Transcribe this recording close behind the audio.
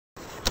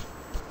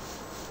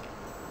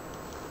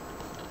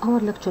Our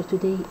lecture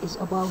today is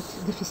about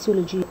the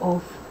physiology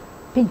of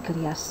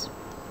pancreas.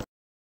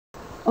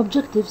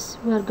 Objectives: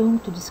 we are going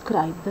to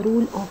describe the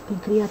role of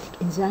pancreatic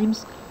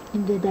enzymes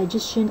in the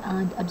digestion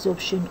and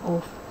absorption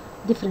of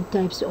different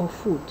types of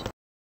food.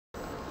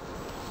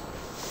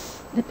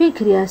 The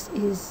pancreas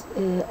is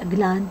a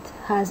gland,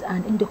 has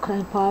an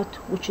endocrine part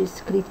which is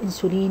secrete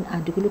insulin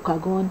and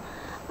glucagon,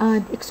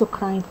 and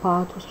exocrine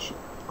part which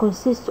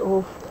consists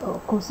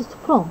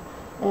from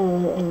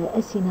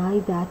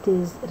acini that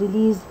is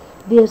released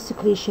their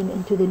secretion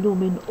into the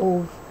lumen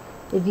of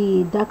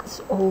the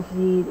ducts of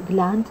the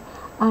gland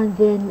and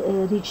then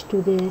reach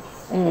to the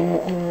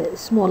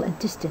small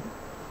intestine.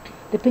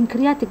 The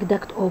pancreatic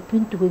duct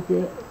opened with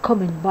the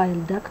common bile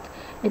duct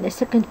in a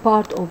second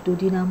part of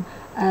duodenum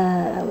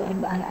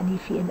يعني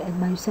في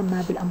ما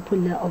يسمى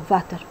بالأمبولة of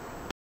water.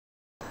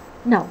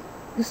 Now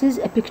this is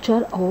a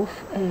picture of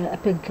a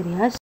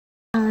pancreas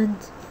and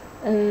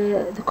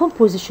the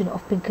composition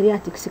of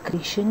pancreatic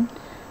secretion.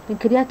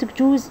 Pancreatic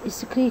juice is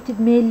secreted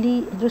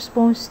mainly in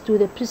response to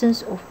the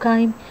presence of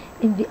chyme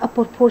in the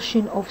upper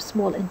portion of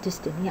small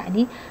intestine,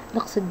 يعني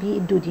نقصد به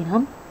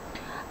الدودينم.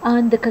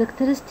 And the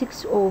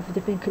characteristics of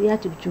the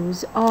pancreatic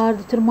juice are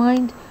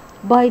determined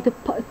by the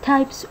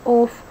types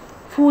of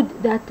food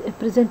that are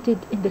presented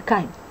in the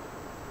chyme.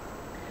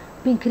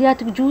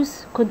 Pancreatic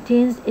juice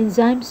contains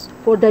enzymes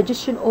for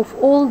digestion of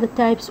all the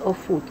types of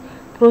food,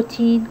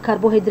 protein,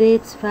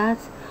 carbohydrates,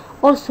 fats.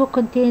 Also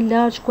contain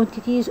large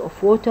quantities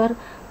of water,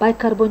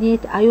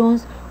 bicarbonate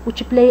ions,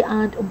 which play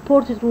an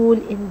important role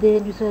in the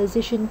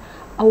neutralization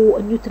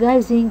or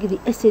neutralizing the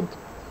acid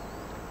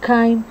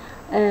chyme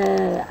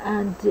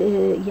and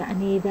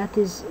يعني that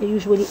is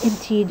usually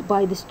emptied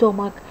by the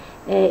stomach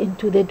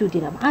into the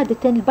duodenum.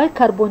 عادة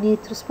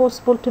البicarbonate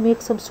responsible to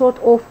make some sort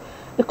of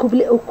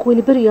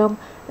equilibrium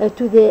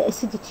to the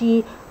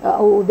acidity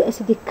or the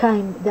acidic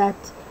chyme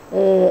that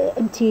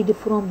emptied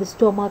from the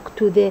stomach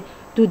to the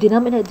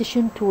duodenum, in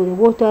addition to the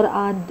water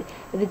and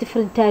the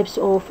different types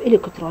of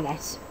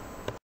electrolytes.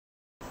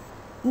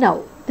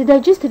 Now, the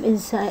digestive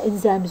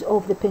enzymes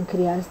of the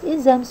pancreas, the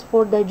enzymes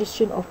for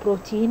digestion of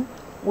protein,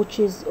 which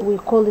is, we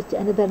call it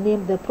another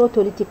name, the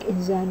proteolytic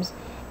enzymes,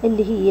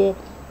 اللي هي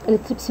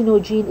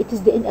التريبسينوجين. It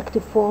is the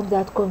inactive form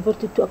that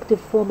converted to active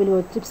form اللي هو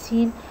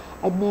التريبسين.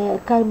 عندنا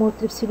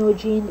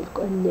كايموتريبسينوجين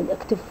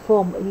الاكتيف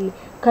فورم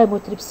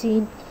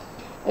الكايموتريبسين.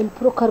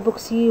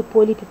 البروكاربوكسي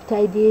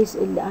بوليبيبتايديز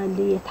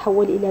اللي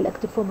يتحول الى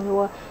الاكتيف فورم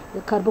هو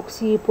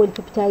الكاربوكسي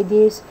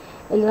بوليبيبتايديز.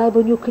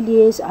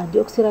 الريبونيوكلييز and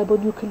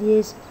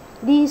deoxyribonuclease.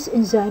 These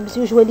enzymes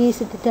usually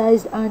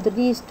synthesized and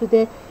released to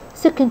the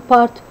second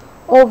part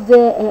of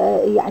the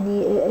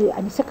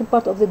يعني second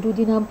part of the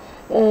duodenum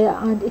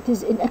and it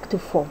is in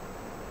active form.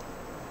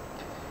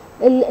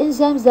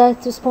 الانزيمز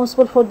that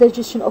responsible for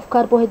digestion of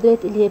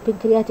carbohydrate اللي هي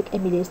pancreatic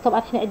amylase. طبعا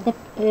احنا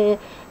عندنا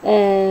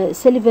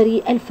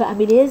salivary alpha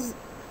amylase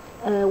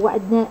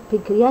وعندنا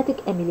pancreatic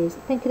amylase.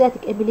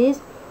 Pancreatic amylase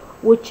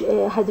which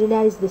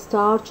hydrolyze the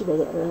starch,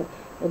 the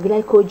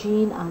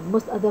glycogen and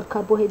most other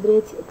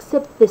carbohydrates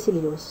except the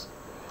cellulose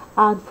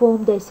and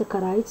form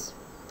disaccharides.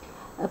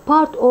 A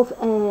part of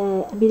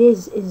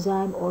amylase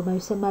enzyme or ما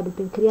يسمى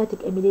بالpancreatic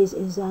amylase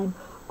enzyme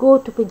go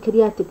to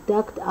pancreatic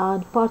duct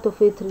and part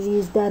of it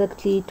released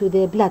directly to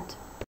the blood.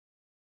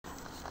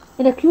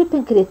 In acute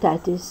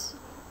pancreatitis,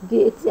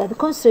 the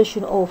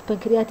concentration of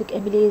pancreatic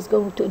amylase is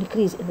going to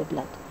increase in the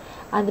blood,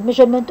 and the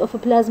measurement of a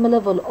plasma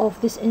level of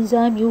this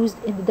enzyme used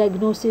in the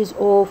diagnosis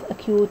of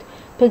acute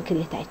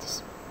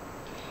pancreatitis.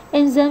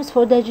 Enzymes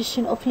for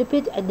digestion of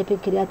lipid and the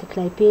pancreatic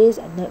lipase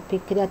and the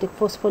pancreatic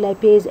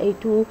phospholipase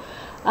A2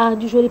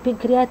 and usually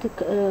pancreatic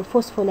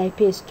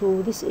phospholipase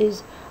 2. This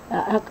is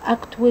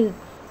act with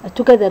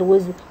together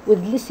with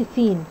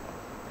lecithin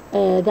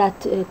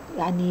that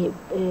يعني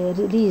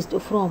released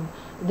from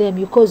the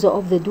mucosa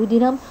of the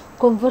duodenum,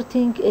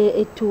 converting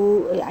it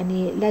to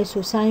يعني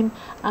lysozyme,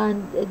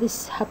 and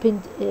this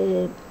happened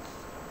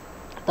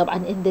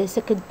طبعا in the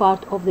second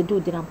part of the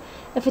duodenum.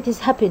 If it has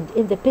happened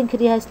in the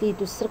pancreas, lead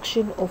to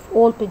destruction of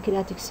all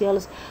pancreatic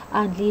cells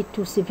and lead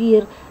to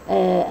severe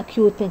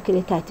acute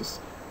pancreatitis.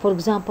 For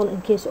example,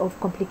 in case of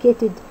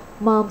complicated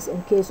mumps,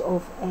 in case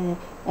of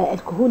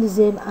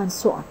alcoholism and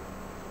so on.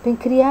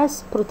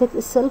 Pancreas protects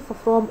itself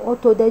from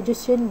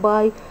autodigestion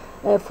by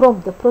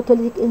from the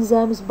proteolytic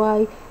enzymes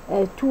by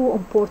two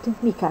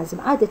important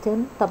mechanisms. عادة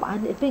طبعا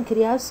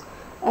البنكرياس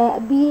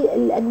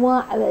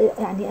بالانواع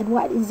يعني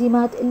انواع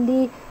الانزيمات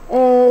اللي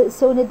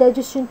سوينا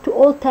digestion to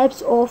all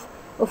types of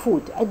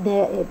food.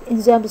 عندنا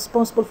enzymes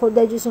responsible for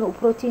digestion of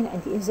protein,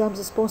 عندي enzymes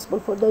responsible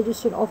for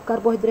digestion of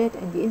carbohydrate,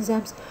 عندي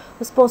enzymes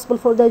responsible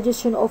for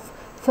digestion of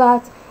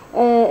fat.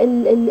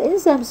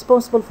 الانزيم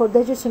responsible for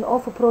digestion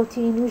of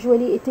protein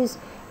usually it is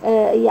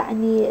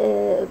يعني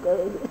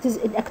it is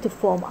in active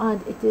form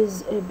and it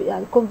is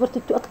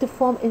converted to active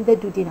form in the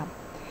duodenum.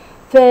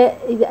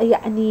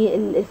 يعني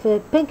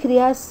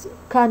البنكرياس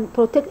can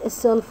protect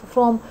itself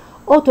from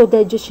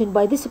autodigestion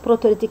by this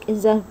proteolytic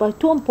enzyme by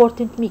two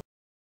important mechanisms.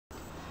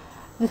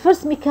 The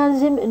first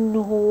mechanism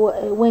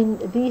إنه when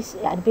these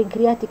يعني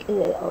pancreatic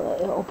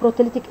or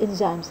proteolytic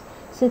enzymes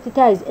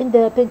synthesized in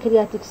the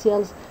pancreatic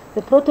cells,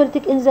 the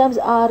proteolytic enzymes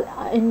are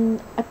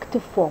in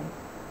active form,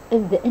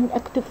 in the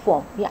inactive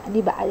form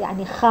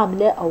يعني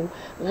خاملة أو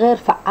غير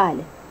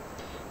فعالة.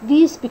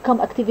 These become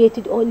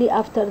activated only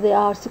after they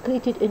are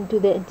secreted into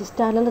the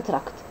intestinal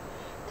tract.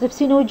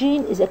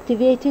 Trypsinogen is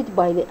activated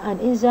by an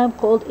enzyme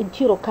called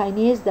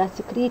enterokinase that's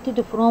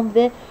secreted from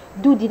the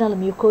duodenal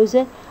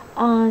mucosa,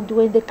 and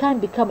when the can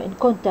become in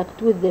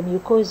contact with the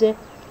mucosa,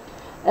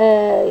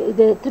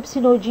 the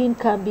trypsinogen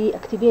can be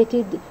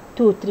activated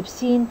to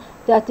trypsin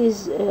that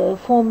is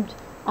formed,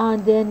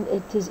 and then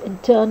it is in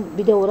turn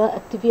بدورة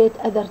activate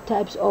other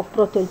types of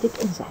proteolytic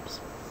enzymes.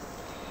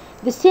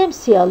 The same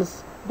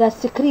cells that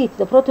secrete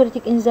the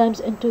proteolytic enzymes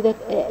into the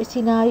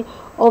acini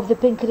of the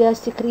pancreas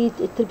secrete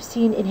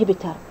trypsin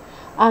inhibitor,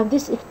 and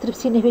this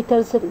trypsin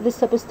inhibitor, this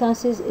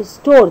substance is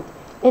stored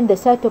in the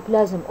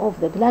cytoplasm of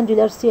the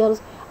glandular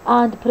cells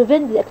and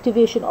prevent the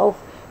activation of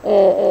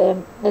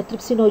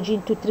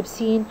trypsinogen to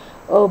trypsin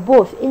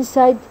both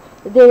inside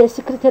the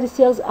secretory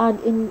cells and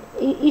in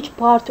each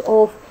part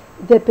of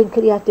the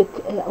pancreatic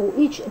or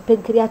each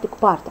pancreatic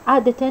part.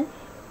 عادة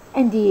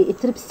عندي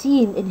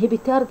trypsin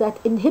inhibitor that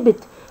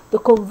inhibit the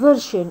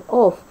conversion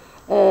of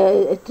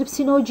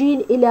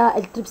trypsinogen إلى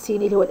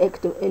التريبسين اللي هو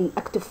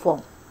الأكتيف فورم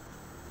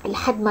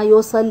لحد ما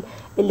يوصل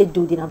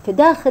للدودينم.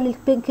 فداخل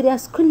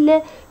البنكرياس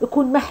كله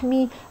يكون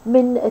محمي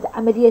من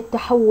عملية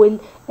تحول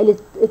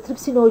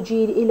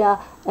التريبسينوجين إلى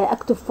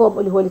أكتيف فورم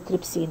اللي هو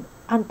التريبسين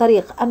عن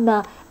طريق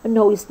أما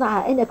أنه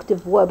يصنعها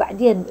إنأكتيف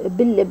وبعدين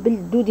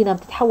بالدودينم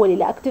تتحول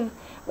إلى أكتيف،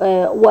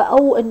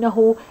 أو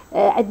أنه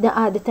عندنا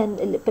عادة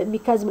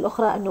الميكانيزم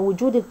الأخرى أنه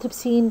وجود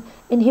التريبسين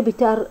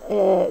انهبيتر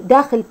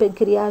داخل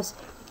البنكرياس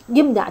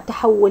يمنع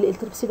تحول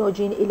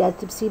التريبسينوجين إلى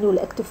التريبسين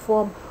والأكتيف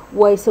فورم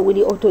ويسوي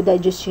لي auto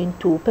digestion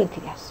to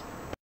pancreas.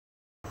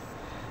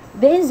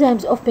 The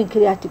enzymes of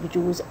pancreatic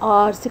juice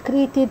are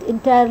secreted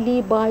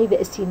entirely by the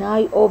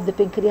acini of the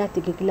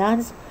pancreatic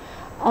glands.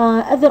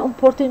 Other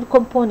important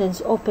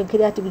components of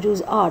pancreatic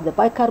juice are the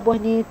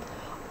bicarbonate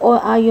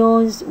or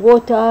ions,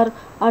 water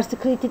are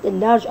secreted in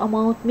large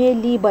amount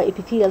mainly by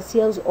epithelial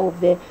cells of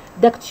the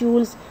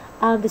ductules,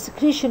 and the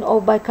secretion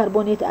of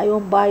bicarbonate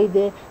ion by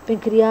the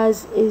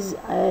pancreas is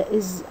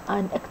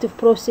an active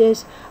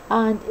process,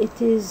 and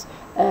it is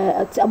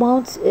its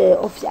amount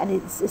of يعني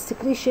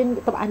secretion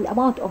طبعا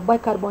الامount of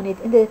bicarbonate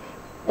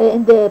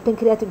in the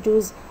pancreatic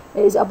juice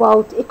is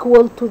about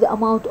equal to the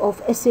amount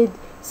of acid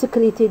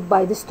secreted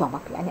by the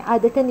stomach. يعني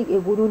عادة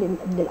يقولون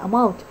ان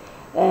الامount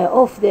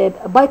of the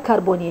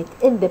bicarbonate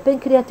in the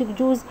pancreatic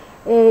juice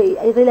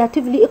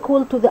relatively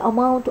equal to the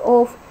amount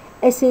of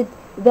acid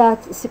that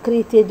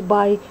secreted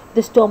by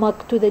the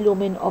stomach to the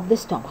lumen of the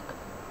stomach.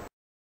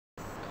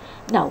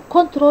 Now,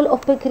 control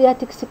of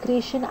pancreatic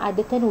secretion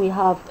عادة we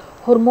have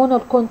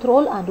hormonal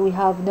control and we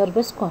have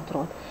nervous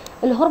control.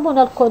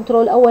 الهرمونال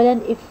control أولا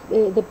if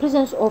the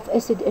presence of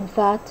acid in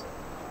fat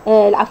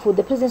العفو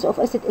the presence of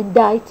acid in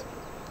diet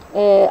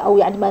أو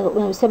يعني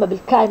ما يسمى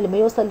بالكايم لما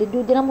يوصل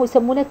للدودنم هو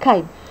يسمونه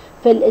كايم.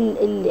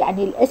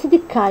 يعني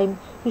الأسيديك كايم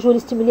usually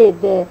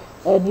stimulate the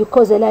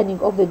mucosa lining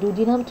of the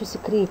duodenum to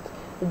secrete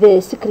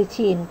the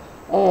secretin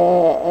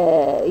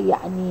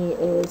يعني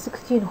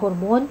secretin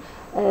hormone.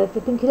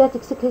 في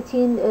pancreatic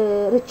secretin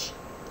rich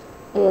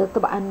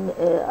طبعا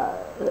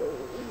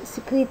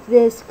secrete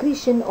the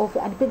secretion of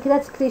يعني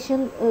pancreatic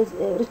secretion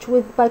rich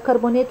with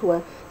bicarbonate و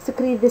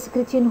secrete the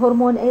secretin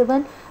hormone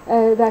أيضا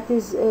that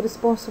is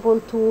responsible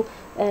to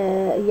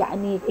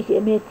يعني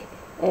make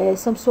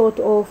some sort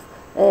of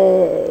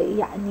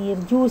يعني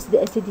reduce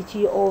the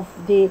acidity of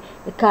the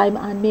chyme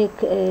and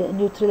make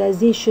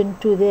neutralization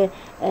to the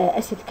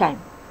acid chyme.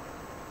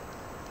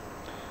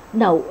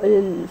 Now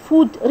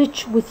food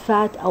rich with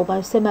fat أو ما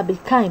يسمى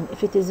بالكايم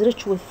if it is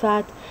rich with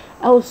fat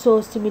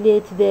also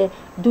stimulate the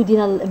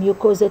duodenal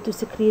mucosa to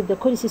secrete the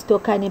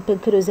cholecystokinin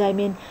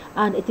pancreozymin,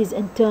 and it is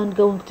in turn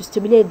going to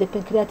stimulate the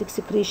pancreatic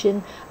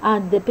secretion,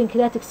 and the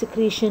pancreatic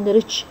secretion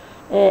rich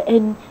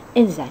in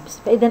enzymes.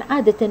 فإذا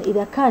عادة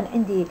إذا كان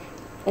عندي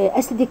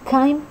acidic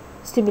chyme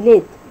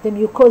stimulate the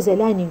mucosa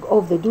lining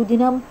of the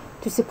duodenum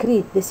to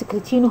secrete the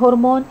secretin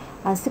hormone,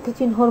 and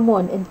secretin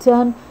hormone in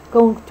turn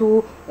going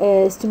to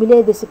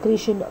stimulate the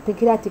secretion of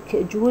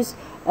pancreatic juice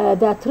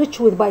that rich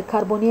with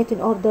bicarbonate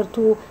in order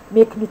to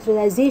make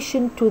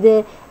neutralization to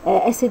the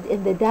acid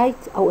in the diet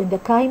أو in the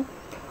chyme.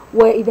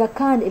 وإذا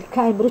كان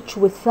الكايم rich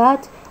with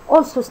fat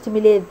also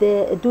stimulate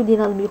the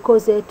duodenal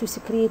mucosa to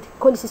secrete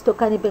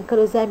cholecystokinin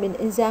pancreozymin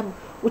enzyme,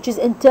 which is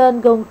in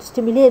turn going to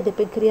stimulate the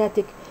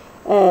pancreatic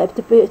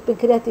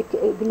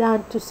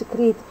gland to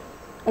secrete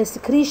a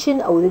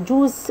secretion or the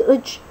juice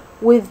rich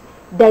with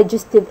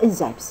digestive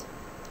enzymes.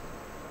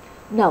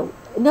 Now,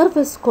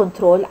 nervous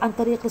control عن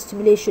طريق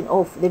stimulation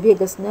of the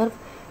vagus nerve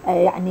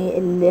يعني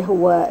اللي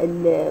هو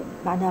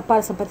معناها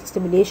parasympathetic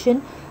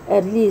stimulation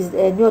release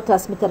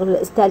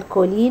neurotransmitter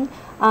acetylcholine,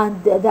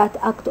 and that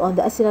act on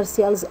the acinar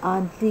cells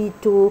and lead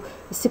to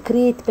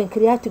secrete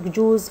pancreatic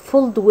juice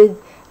filled with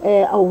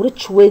or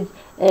rich with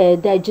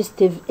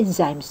digestive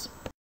enzymes.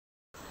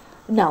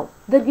 Now,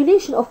 the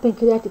regulation of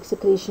pancreatic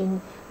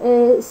secretion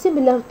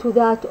similar to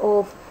that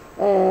of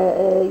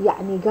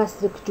يعني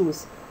gastric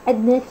juice.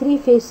 عندنا 3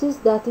 phases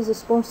that is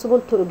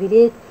responsible to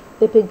regulate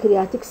the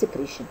pancreatic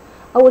secretion.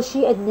 أول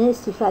شيء عندنا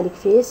cephalic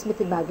phase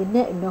مثل ما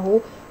قلنا إنه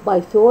by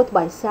thought,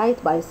 by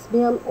sight, by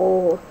smell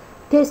or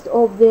taste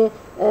of the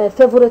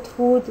favorite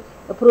food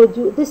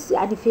produce. This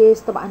يعني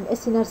phase طبعا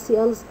acinar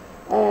cells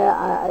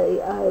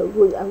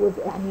with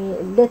يعني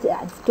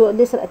to a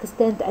lesser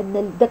extent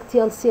عندنا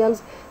ductal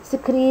cells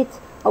secrete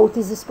أو it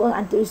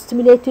is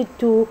stimulated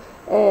to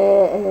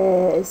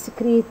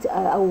secrete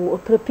أو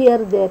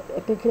prepare the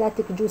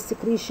pancreatic juice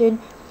secretion,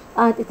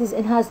 and it is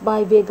enhanced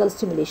by vagal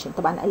stimulation.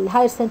 طبعا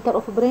الهاير center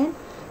of brain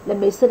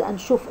لما يصير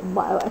نشوف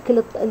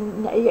أكل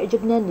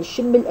يعجبنا،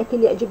 نشم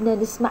الأكل يعجبنا،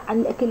 نسمع عن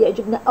الأكل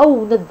يعجبنا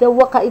أو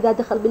نتذوقه إذا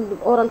دخل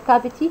بالأورال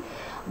كافيتي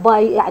by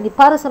يعني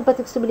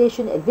parasympathetic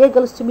stimulation,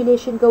 vagal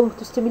stimulation going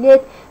to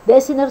stimulate the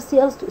acinar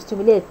cells, to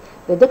stimulate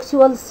the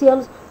ductal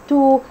cells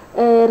to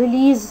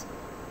release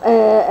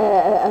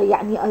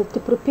يعني to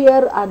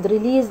prepare and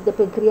release the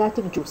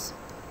pancreatic juice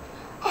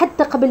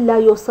حتى قبل لا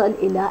يوصل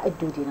إلى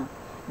الدودينم.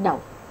 Now,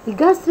 the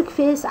gastric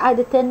phase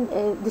عادة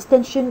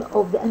distension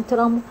of the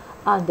enterum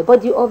and the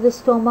body of the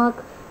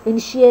stomach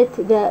initiate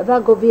the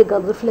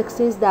vagovagal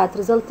reflexes that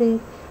resulting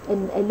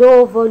in a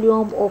low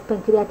volume of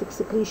pancreatic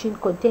secretion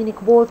containing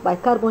both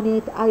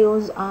bicarbonate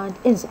ions and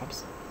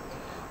enzymes.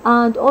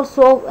 And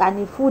also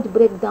يعني food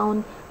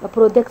breakdown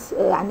products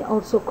يعني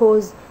also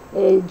cause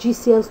G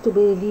cells to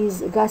be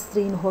release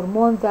gastrin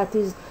hormone that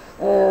is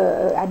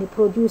يعني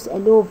produce a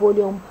low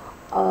volume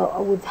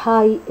with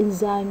high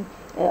enzyme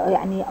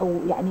يعني أو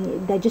يعني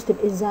digestive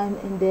enzyme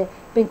in the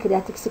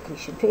pancreatic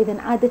secretion.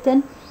 فإذا عادة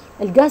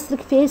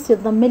الجاستريك فيس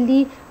يتضمن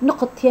لي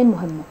نقطتين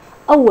مهمة.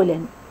 أولا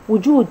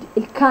وجود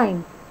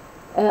الكاين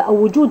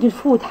أو وجود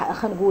الفود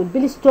خلينا نقول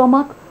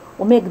بالستومك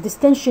وميك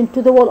ديستنشن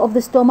تو ذا وول اوف ذا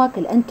ستومك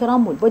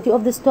الانترم والبودي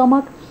اوف ذا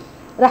ستومك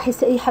راح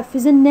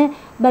يحفز لنا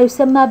ما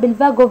يسمى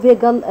بالفاجو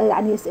فيجال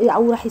يعني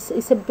او راح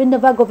يسبب لنا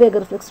فاجو فيجال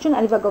ريفلكس. شنو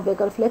يعني فاجو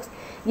فيجال ريفلكس؟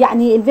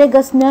 يعني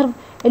الفيجاس نيرف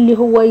اللي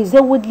هو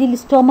يزود لي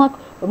الستومك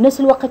وبنفس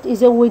الوقت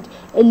يزود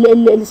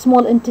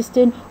السمول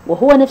انتستين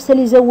وهو نفسه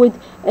اللي يزود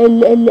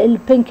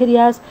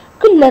البنكرياس.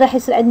 كله راح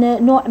يصير عندنا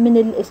نوع من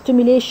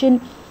الاستيميليشن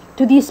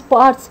to these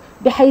parts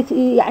بحيث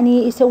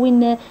يعني يسوي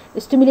لنا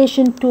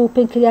stimulation to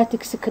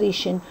pancreatic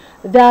secretion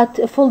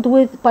that filled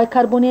with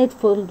bicarbonate,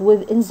 filled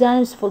with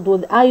enzymes, filled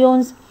with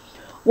ions.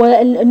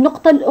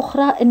 والنقطة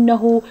الأخرى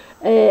أنه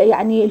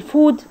يعني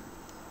الفود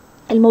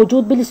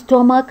الموجود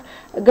بالستومك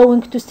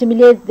going to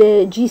stimulate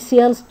the G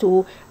cells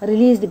to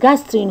release the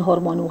gastrin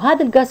hormone.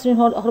 وهذا الجاسترين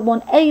هرمون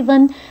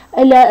أيضا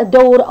له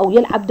دور أو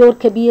يلعب دور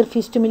كبير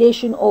في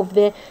stimulation of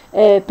the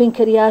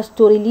pancreas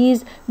to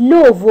release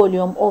low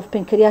volume of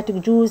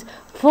pancreatic juice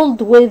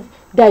filled with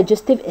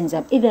digestive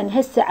enzyme. إذا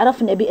هسه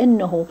عرفنا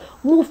بأنه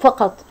مو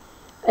فقط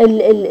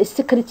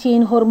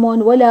السكرتين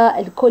هرمون ولا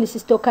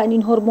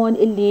الكوليسيستوكاينين هرمون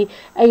اللي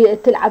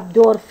تلعب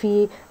دور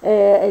في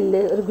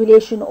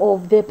الريجوليشن اوف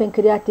ذا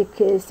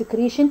بانكرياتيك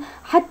سكريشن.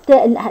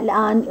 حتى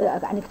الان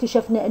يعني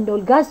اكتشفنا انه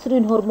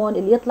الجاسترين هرمون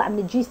اللي يطلع من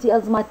الجي سي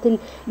الز مالت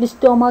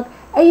الستومك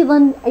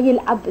ايضا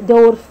يلعب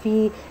دور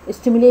في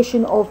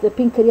stimulation of the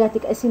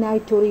pancreatic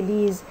acids to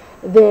release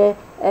the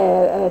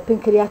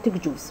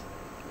pancreatic juice.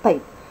 طيب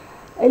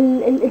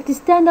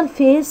الانتستينال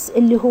فيس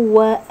اللي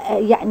هو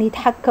يعني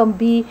يتحكم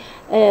ب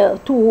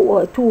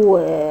تو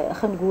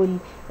خلينا نقول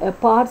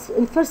بارتس.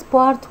 الفيرست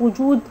بارت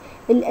وجود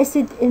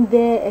الاسيد ان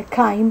ذا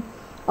كايم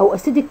او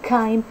اسيدك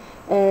كايم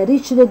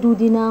reach the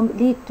duodenum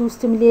lead to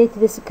stimulate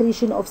the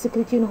secretion of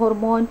secretin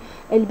hormone.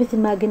 مثل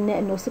ما قلنا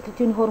انه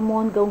secretin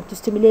hormone going to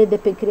stimulate the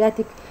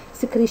pancreatic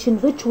secretion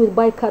rich with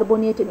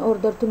bicarbonate in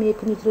order to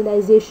make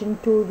neutralization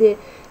to the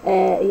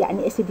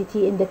يعني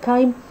acidity in the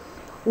chyme.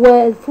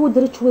 والفود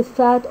rich with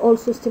fat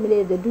also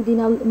stimulate the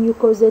duodenal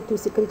mucosa to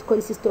secrete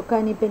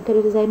cholecystokinin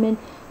pancreatidymin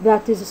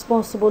that is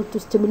responsible to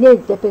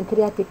stimulate the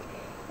pancreatic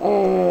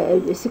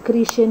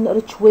secretion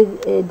rich with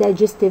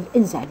digestive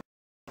enzyme.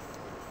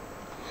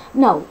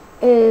 Now,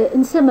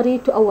 in summary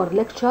to our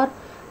lecture,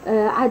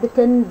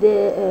 عادة the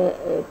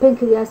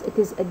pancreas it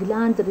is a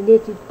gland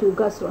related to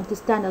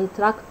gastrointestinal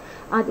tract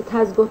and it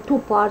has got two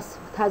parts.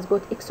 It has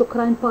got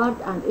exocrine part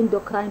and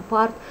endocrine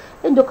part.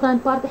 Endocrine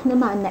part احنا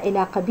ما عندنا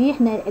علاقة به،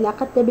 احنا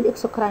علاقتنا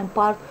بالexocrine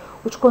part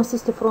which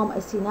consists from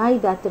acini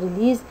that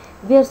release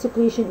their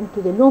secretion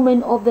into the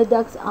lumen of the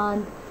ducts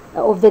and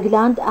of the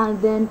gland,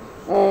 and then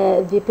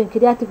the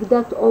pancreatic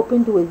duct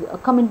opened with a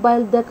common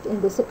bile duct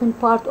in the second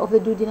part of the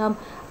duodenum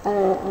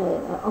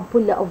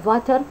ampulla of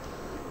water.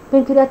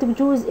 Pancreatic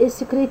juice is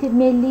secreted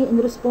mainly in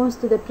response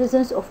to the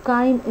presence of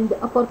chyme in the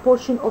upper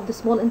portion of the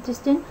small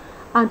intestine,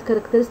 and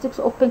characteristics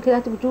of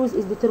pancreatic juice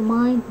is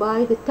determined by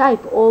the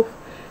type of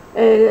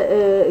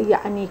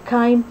يعني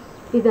chyme.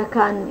 إذا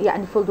كان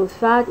يعني filled with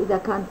fat، إذا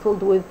كان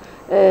filled with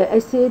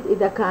acid،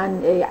 إذا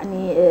كان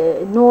يعني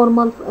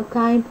normal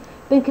chyme.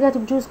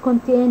 Pancreatic juice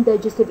contain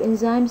digestive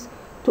enzymes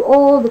to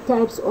all the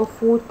types of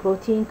food,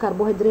 protein,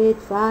 carbohydrate,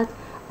 fat,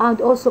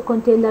 and also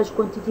contain large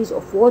quantities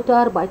of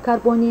water,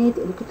 bicarbonate,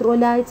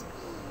 electrolytes.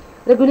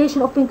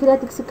 regulation of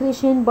pancreatic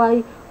secretion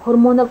by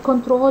hormonal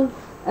control.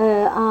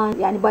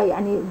 يعني باي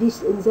يعني these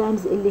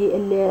enzymes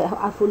اللي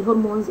عارفوا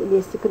الهرمونز اللي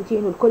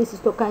السكرتين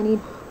والكوليسيستوكاينين.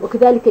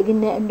 وكذلك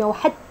قلنا انه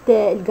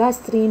حتى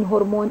الجاسترين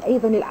هرمون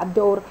ايضا يلعب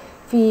دور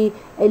في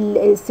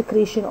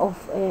السكريشن اوف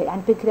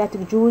يعني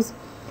pancreatic juice.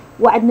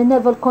 وعندنا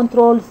nerval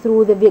control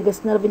through the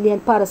vagus nerve اللي هي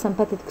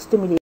parasympathetic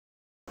stimulation.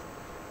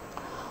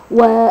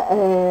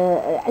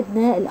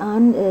 وعندنا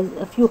الآن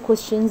a few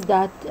questions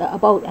that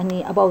about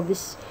يعني about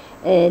this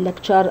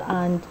lecture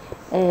and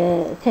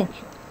thank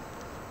you.